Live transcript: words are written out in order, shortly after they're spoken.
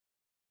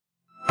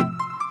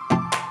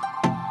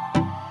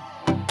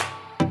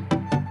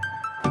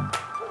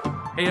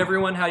Hey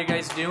everyone, how you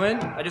guys doing?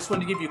 I just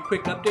wanted to give you a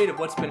quick update of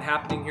what's been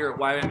happening here at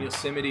YWAM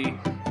Yosemite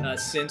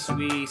since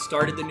we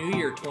started the new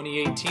year,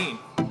 2018.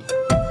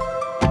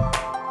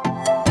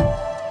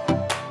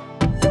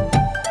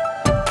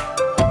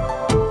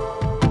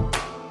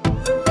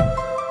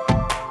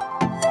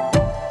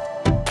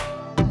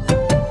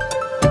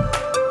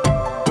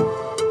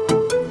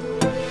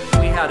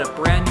 We had a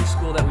brand new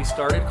school that we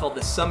started called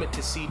the Summit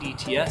to Sea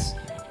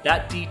DTS.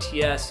 That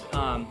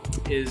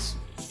DTS is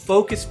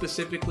focused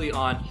specifically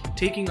on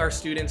taking our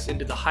students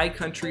into the high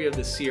country of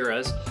the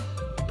Sierras,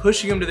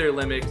 pushing them to their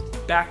limit,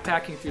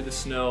 backpacking through the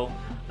snow,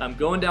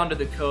 going down to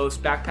the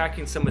coast,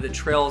 backpacking some of the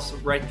trails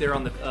right there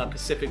on the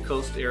Pacific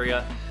coast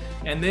area.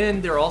 And then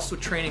they're also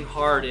training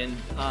hard in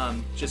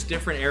just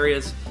different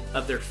areas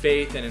of their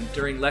faith, and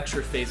during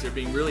lecture phase they're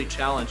being really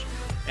challenged.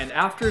 And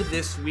after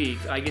this week,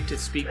 I get to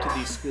speak to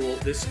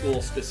this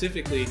school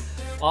specifically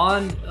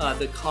on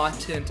the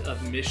content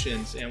of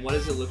missions and what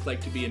does it look like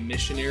to be a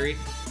missionary,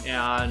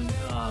 and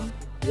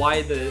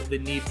why the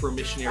need for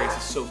missionaries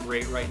is so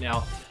great right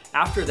now.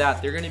 After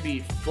that, they're going to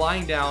be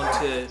flying down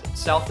to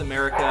South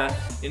America,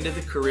 into the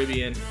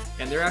Caribbean,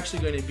 and they're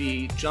actually going to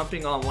be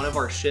jumping on one of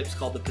our ships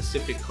called the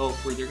Pacific Hope,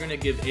 where they're going to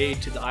give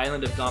aid to the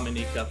island of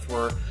Dominica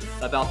for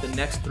about the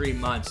next 3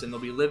 months. And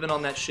they'll be living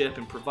on that ship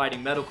and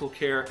providing medical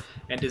care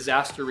and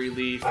disaster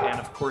relief, and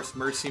of course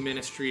mercy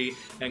ministry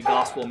and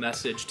gospel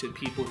message to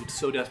people who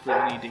so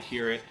desperately need to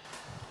hear it.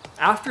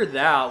 After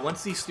that,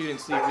 once these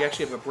students leave, we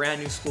actually have a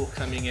brand new school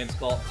coming in. It's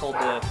called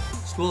the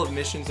School of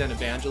Missions and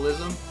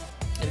Evangelism.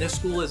 And this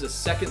school is a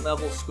second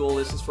level school.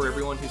 This is for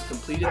everyone who's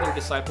completed their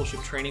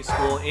discipleship training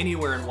school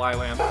anywhere in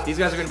YWAM. These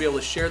guys are going to be able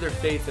to share their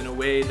faith in a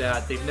way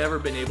that they've never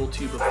been able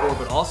to before,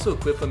 but also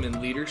equip them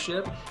in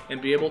leadership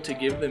and be able to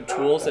give them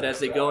tools that as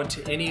they go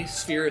into any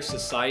sphere of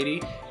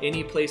society,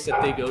 any place that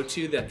they go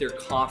to, that they're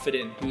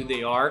confident in who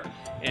they are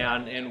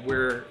and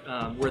where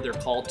they're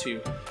called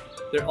to.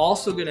 They're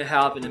also going to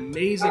have an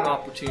amazing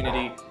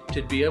opportunity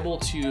to be able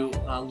to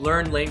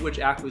learn language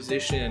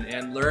acquisition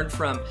and learn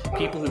from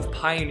people who've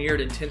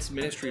pioneered intense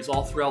ministries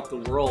all throughout the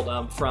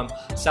world. From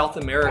South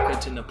America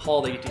to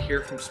Nepal, they get to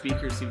hear from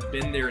speakers who've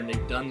been there and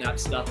they've done that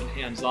stuff and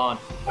hands-on.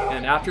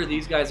 And after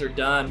these guys are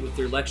done with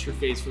their lecture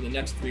phase for the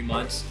next 3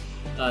 months,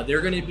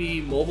 they're going to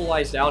be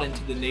mobilized out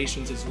into the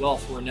nations as well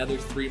for another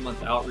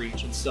 3-month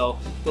outreach. And so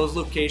those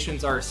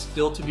locations are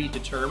still to be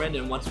determined,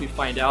 and once we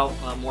find out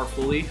more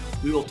fully,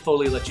 we will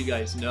totally let you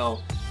guys know.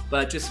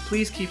 But just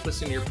please keep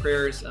us in your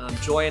prayers.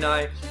 Joy and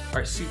I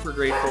are super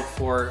grateful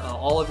for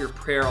all of your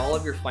prayer, all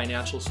of your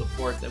financial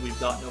support that we've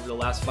gotten over the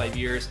last 5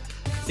 years.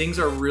 Things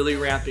are really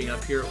ramping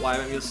up here at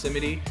YWAM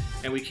Yosemite,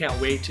 and we can't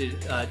wait to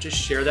just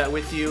share that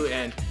with you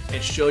and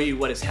show you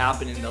what has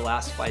happened in the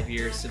last 5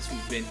 years since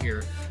we've been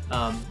here.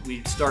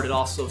 We started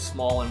off so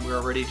small and we're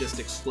already just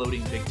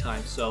exploding big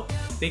time. So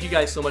thank you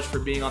guys so much for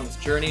being on this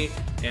journey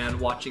and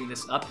watching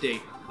this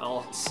update.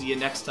 I'll see you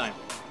next time.